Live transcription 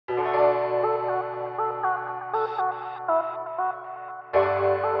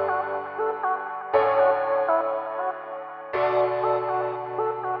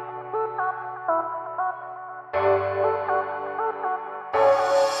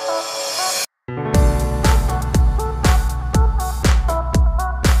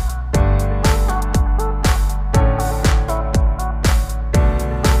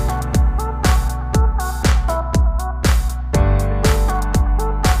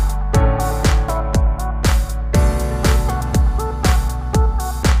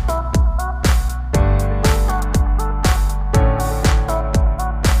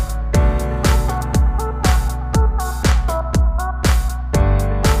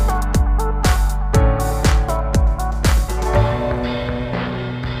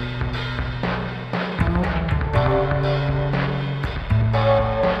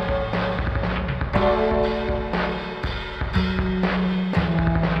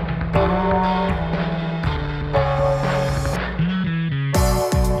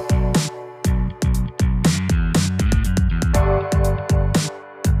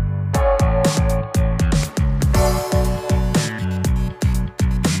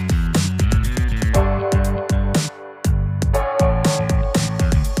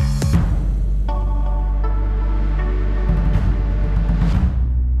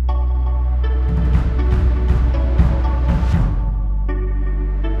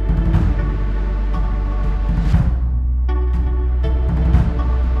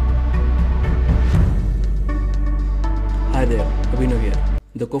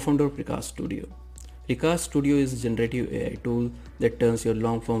co-founder of Recast Studio. Recast Studio is a generative AI tool that turns your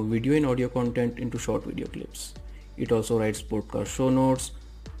long-form video and audio content into short video clips. It also writes podcast show notes,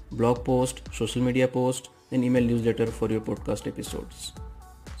 blog posts, social media posts, and email newsletter for your podcast episodes.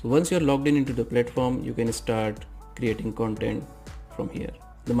 So once you're logged into the platform, you can start creating content from here,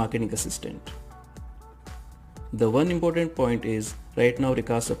 the marketing assistant. The one important point is right now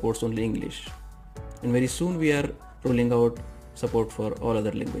Recast supports only English, and very soon we are rolling out support for all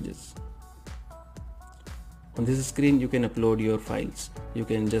other languages. On this screen you can upload your files. You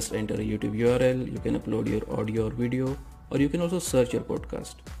can just enter a YouTube URL, you can upload your audio or video, or you can also search your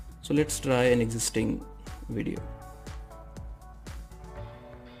podcast. So let's try an existing video.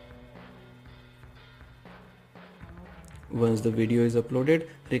 Once the video is uploaded,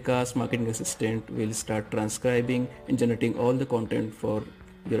 Recast Marketing Assistant will start transcribing and generating all the content for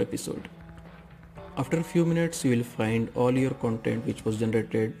your episode. After a few minutes, you will find all your content which was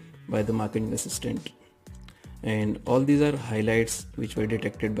generated by the Marketing Assistant. And all these are highlights which were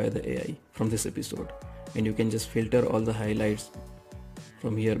detected by the AI from this episode. And you can just filter all the highlights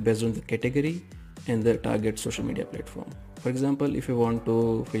from here based on the category and the target social media platform. For example, if you want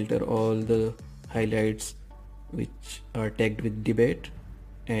to filter all the highlights which are tagged with debate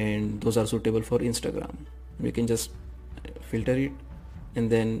and those are suitable for Instagram, we can just filter it and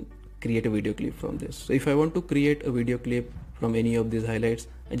then create a video clip from this. So if I want to create a video clip from any of these highlights,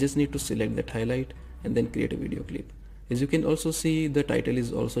 I just need to select that highlight and then create a video clip. As you can also see, the title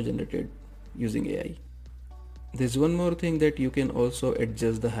is also generated using AI. There's one more thing, that you can also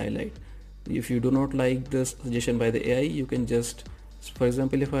adjust the highlight. If you do not like the suggestion by the AI, you can just, for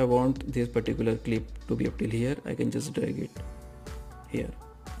example, if I want this particular clip to be up till here, I can just drag it here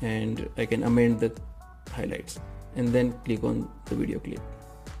and I can amend the highlights and then click on the video clip.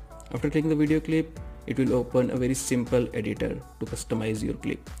 After clicking the video clip, it will open a very simple editor to customize your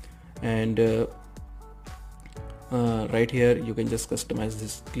clip. And right here you can just customize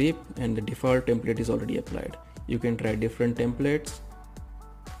this clip, and the default template is already applied. You can try different templates.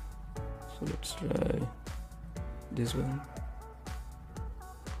 So let's try this one.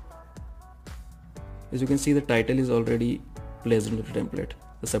 As you can see, the title is already placed into the template.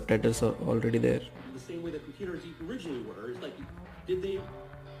 The subtitles are already there. The same way that computers originally were. It's like, did they?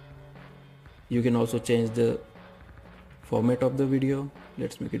 You can also change the format of the video.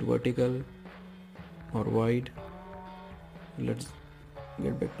 Let's make it vertical or wide. Let's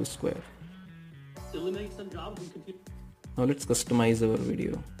get back to square. Eliminate some jobs in computer. Now let's customize our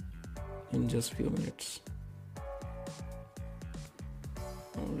video in just few minutes.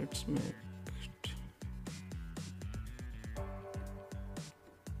 Now let's make it.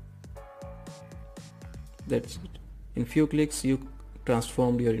 That's it. In few clicks you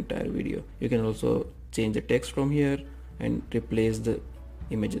transformed your entire video. You can also change the text from here and replace the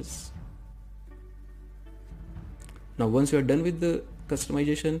images. Now once you are done with the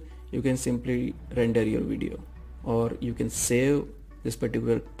customization, you can simply render your video, or you can save this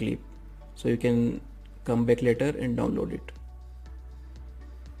particular clip so you can come back later and download it.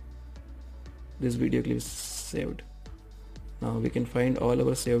 This video clip is saved. Now we can find all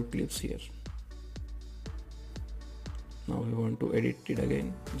our saved clips here. Now we want to edit it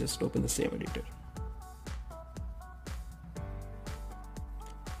again. Just open the same editor.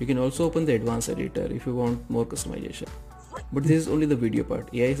 You can also open the advanced editor if you want more customization. But this is only the video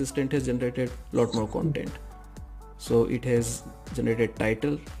part. AI assistant has generated a lot more content. So it has generated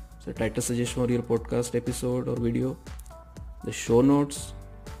title, so title suggestion for your podcast episode or video, the show notes,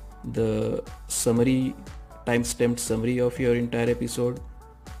 the summary, timestamped summary of your entire episode,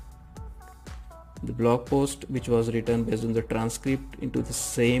 the blog post which was written based on the transcript into the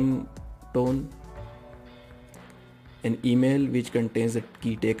same tone, an email which contains the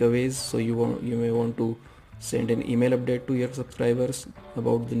key takeaways, so you may want to send an email update to your subscribers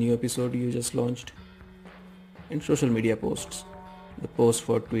about the new episode you just launched, and social media posts, the post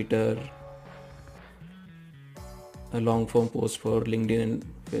for Twitter, a long form post for LinkedIn and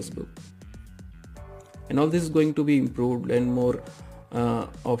Facebook. And all this is going to be improved, and more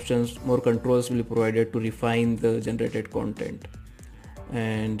options, more controls will be provided to refine the generated content.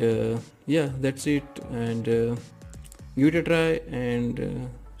 And yeah, that's it. And give it a try and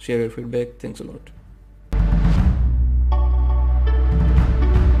share your feedback. Thanks a lot.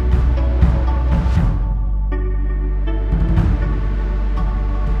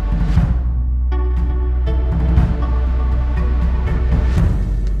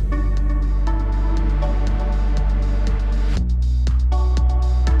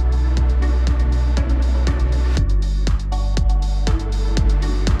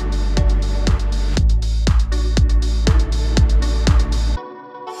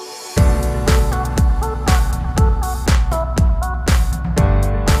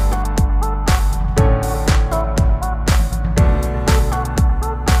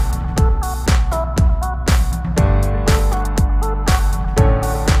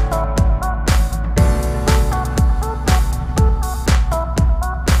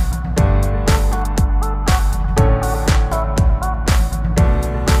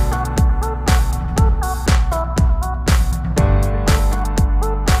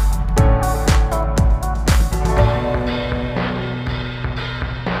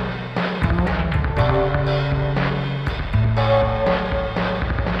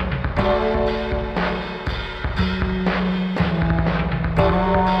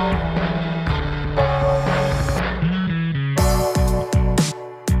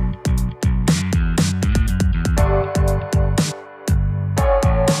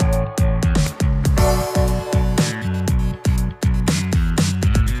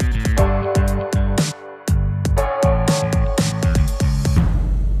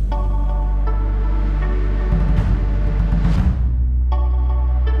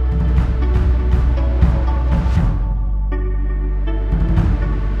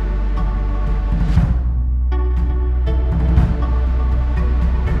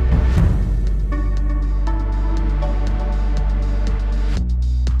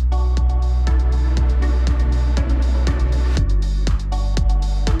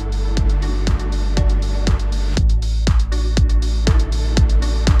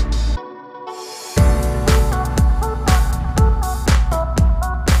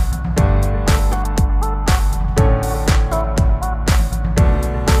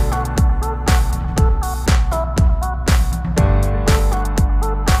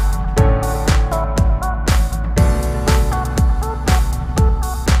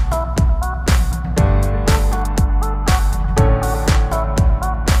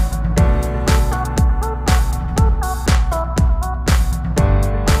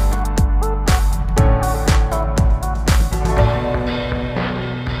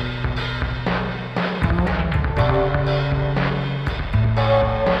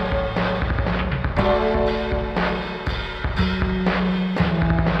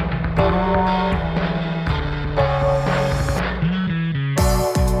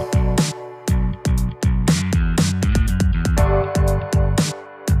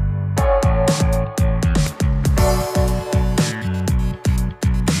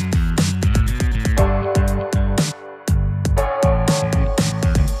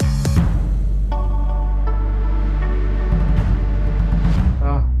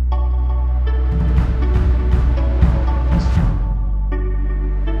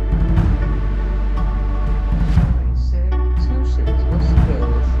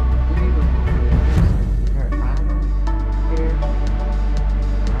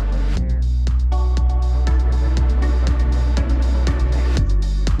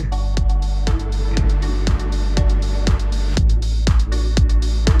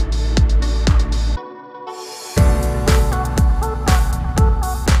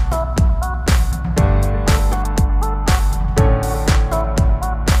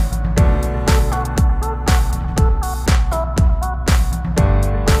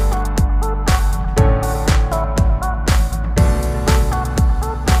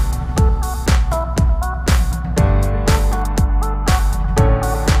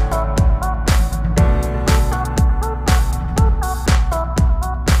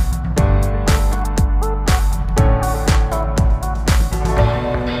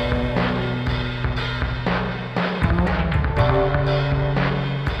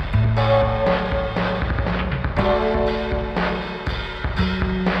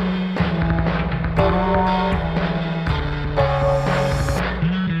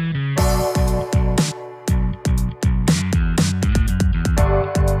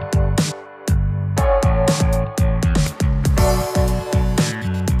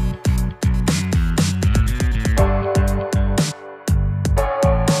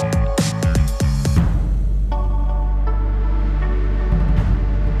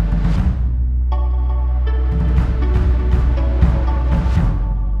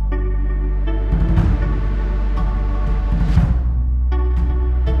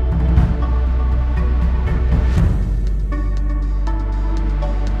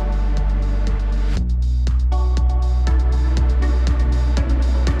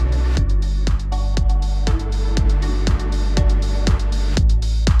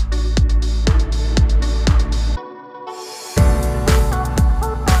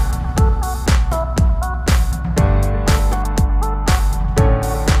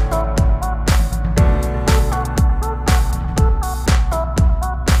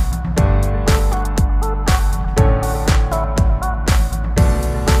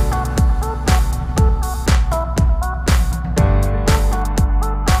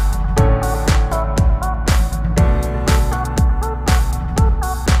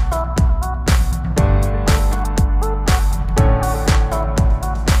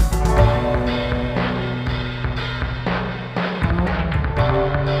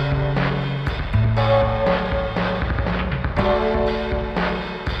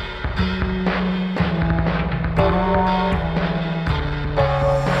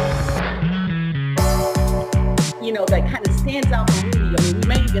 that kind of stands out for Rudy? I mean, we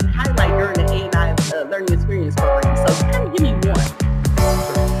may even highlight during the AI Learning Experience Program. So kind of give me one.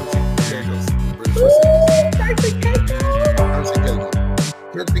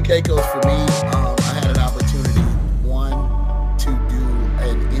 Turks and Caicos for me, I had an opportunity, to do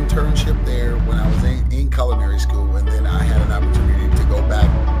an internship there when I was in culinary school, and then I had an opportunity to go back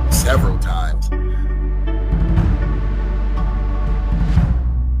several times.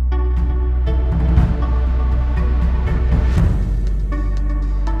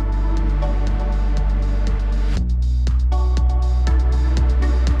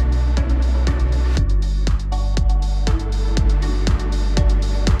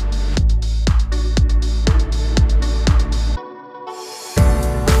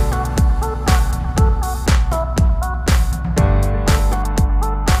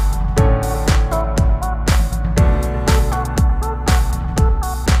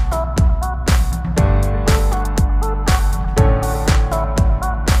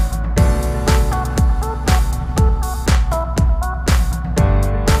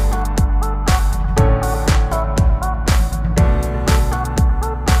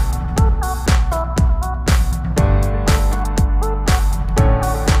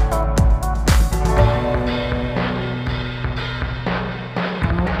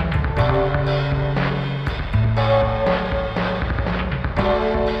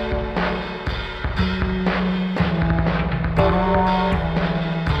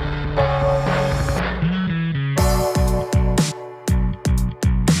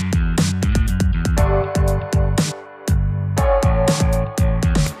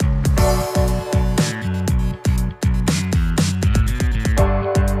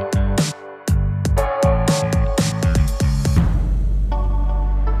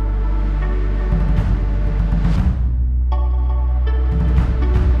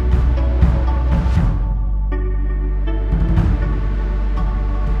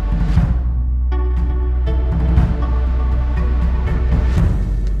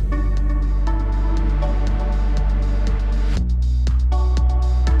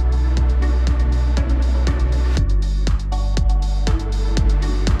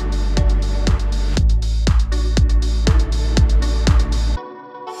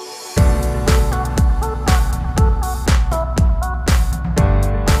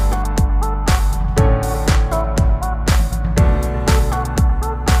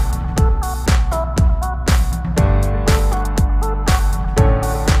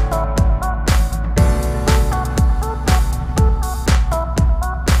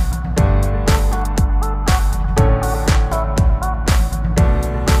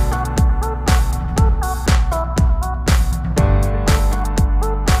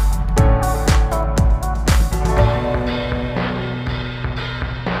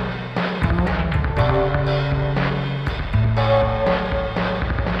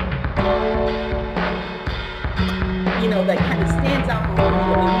 That kind of stands out for Rudy.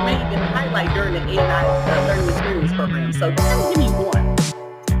 I mean, we may even highlight during the AI Learning Experience Program. So kind of give me one.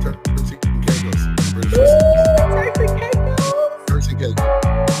 Turks and Caicos.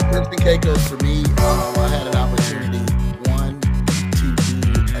 Turks and Caicos for me, I had an opportunity, to do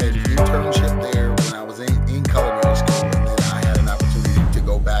an internship there when I was in culinary school, and then I had an opportunity to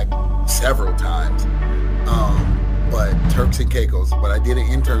go back several times. But Turks and Caicos, but I did an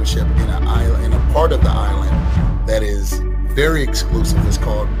internship in an island, in a part of the island that is very exclusive. It's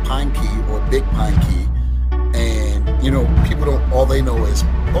called Pine Key or Big Pine Key. And, people don't, all they know is,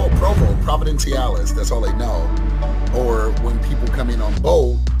 Provo, Providenciales, that's all they know. Or when people come in on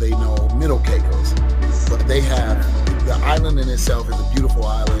boat, they know Middle Caicos. But they have, the island in itself is a beautiful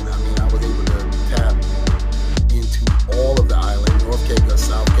island. I mean, I was able to tap into all of the island, North Caicos,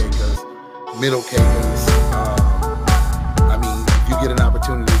 South Caicos, Middle Caicos. I mean, if you get an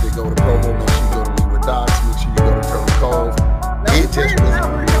opportunity to go to Provo, make sure you go to Leeward Docks, make sure you go to Turtle Cove. We're trying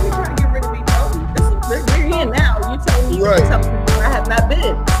to get rid of me, we're in now. You told me right. Something I have not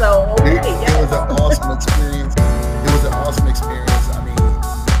been. So, okay, it was an awesome experience. It was an awesome experience. I mean,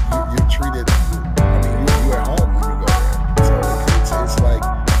 you're treated, you're at home when you go there. So it's like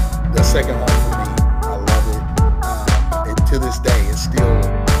the second home for me. I love it. And to this day, it's still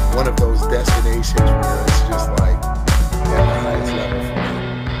one of those destinations where it's just like at the highest level for me.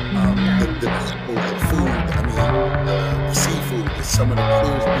 The people, the food, the seafood is some of the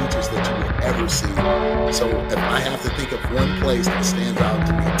clearest beaches that you will ever see. So if I have to think of one place that stands out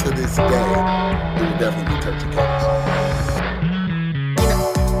to me to this day, it would definitely be Turks and Caicos.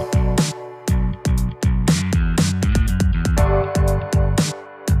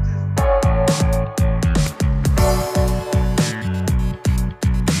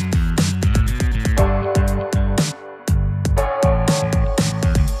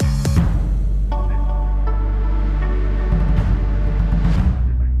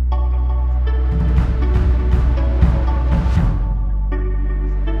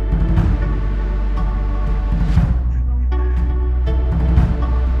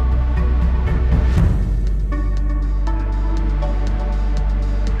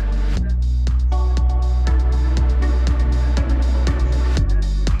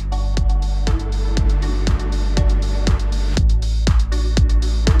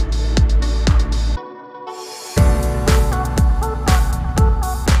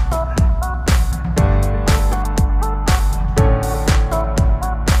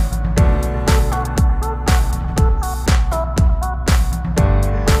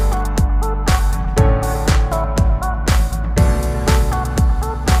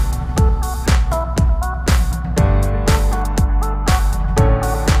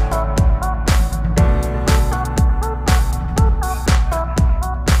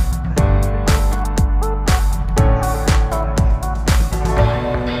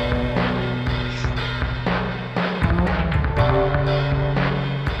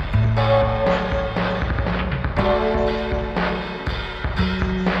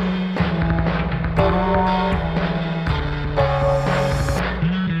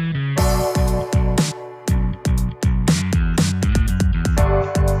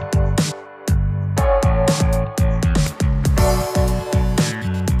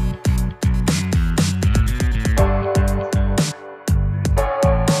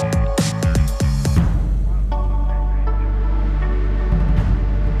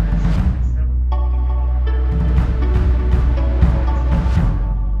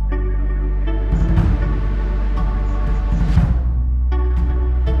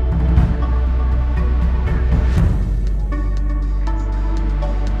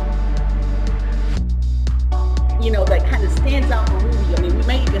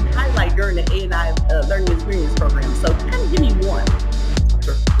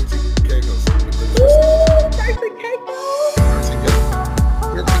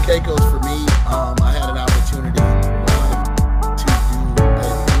 and Caicos for me, I had an opportunity to do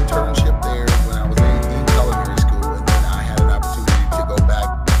an internship there when I was in culinary school, and then I had an opportunity to go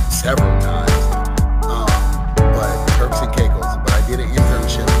back several times. But Turks and Caicos, but I did an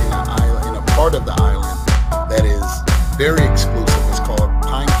internship in a part of the island that is very exclusive.